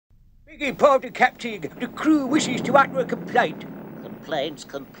Begging pardon, Captain. The crew wishes to utter a complaint.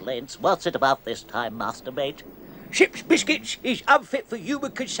 Complaints. What's it about this time, master mate? Ship's biscuits is unfit for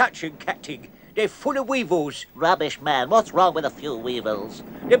human consumption, Captain. They're full of weevils. Rubbish, man. What's wrong with a few weevils?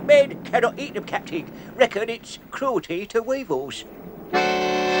 The men cannot eat them, Captain. Reckon it's cruelty to weevils.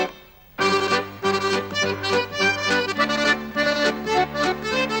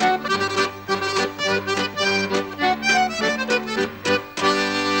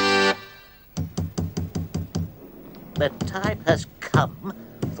 The time has come,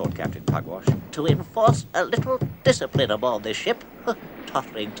 thought Captain Pugwash, to enforce a little discipline aboard this ship.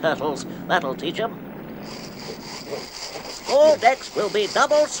 Tottering turtles, that'll teach 'em. All decks will be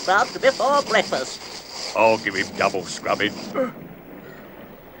double scrubbed before breakfast. I'll give him double scrubbing.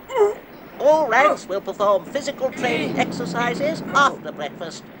 All ranks will perform physical training exercises after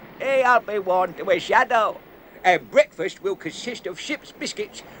breakfast. I'll be one to a shadow. And breakfast will consist of ship's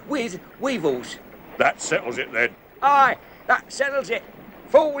biscuits with weevils. That settles it then. Aye, that settles it.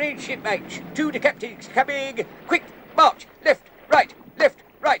 Fall in, shipmates. To the captain's coming. Quick, march. Left, right, left,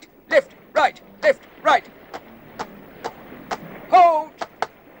 right, left, right, left, right. Hold!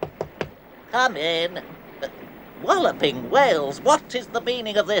 Come in. Walloping whales, what is the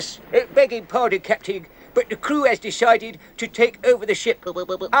meaning of this? Begging pardon, Captain, but the crew has decided to take over the ship.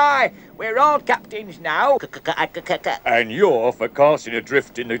 Aye, we're all captains now. And you're for casting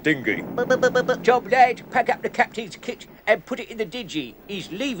adrift in the dinghy. Job, lad, pack up the captain's kit and put it in the dinghy.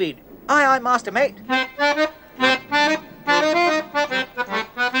 He's leaving. Aye, aye, master mate.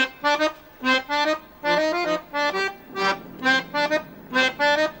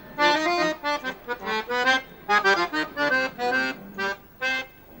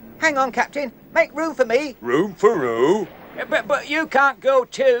 Hang on, Captain. Make room for me. Room for who? But you can't go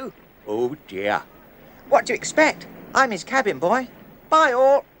too. Oh, dear. What do you expect? I'm his cabin boy. Bye,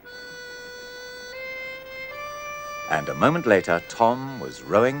 all. And a moment later, Tom was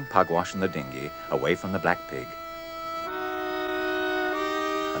rowing Pugwash and the dinghy away from the Black Pig.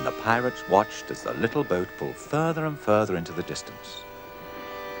 And the pirates watched as the little boat pulled further and further into the distance.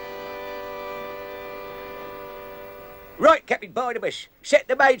 Right, Captain Barnabas, set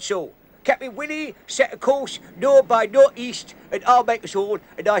the mainsail. Captain Willie, set a course north by northeast, and I'll make us all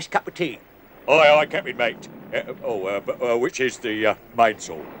a nice cup of tea. Aye, aye, Captain Mate. Which is the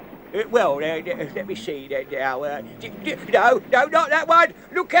mainsail? Let me see now. No, not that one.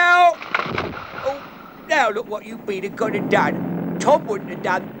 Look out! Oh, now look what you've been and gone and done. Tom wouldn't have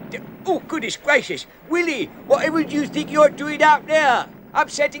done. Oh, goodness gracious. Willie, whatever do you think you're doing out there? I'm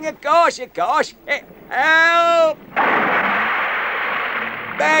setting a course. Help!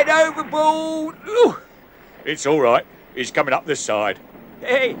 Man overboard! Ooh. It's all right. He's coming up this side.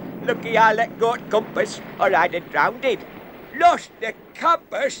 Hey, looky, I let go of compass, or I'd have drowned it. Lost the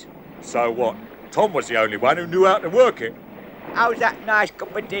compass? So what? Tom was the only one who knew how to work it. How's that nice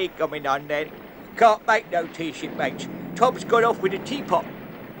cup of tea coming on, then? Can't make no tea, shipmates. Tom's gone off with a teapot.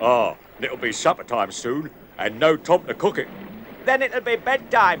 Ah, it'll be supper time soon, and no Tom to cook it. Then it'll be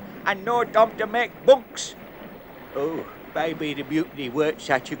bedtime, and no Tom to make bunks. Oh, maybe the mutiny weren't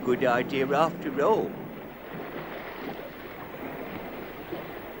such a good idea after all.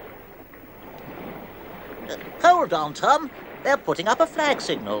 Hold on, Tom. They're putting up a flag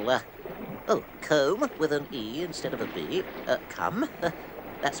signal. Comb with an E instead of a B. Come.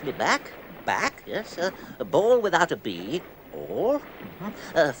 That's me back. Back, yes. A ball without a B. All.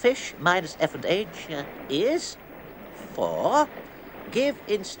 Fish minus F and H is 4. Give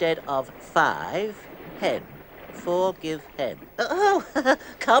instead of 5. Hen. Forgive hen.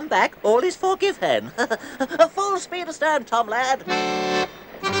 Come back. All is forgive hen. Full speed astern, Tom lad.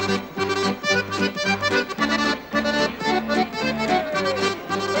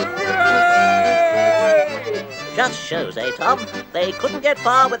 Just shows, eh, Tom? They couldn't get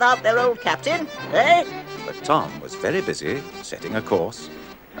far without their old captain, eh? But Tom was very busy setting a course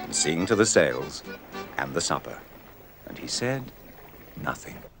and seeing to the sails and the supper. And he said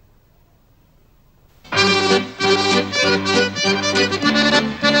nothing.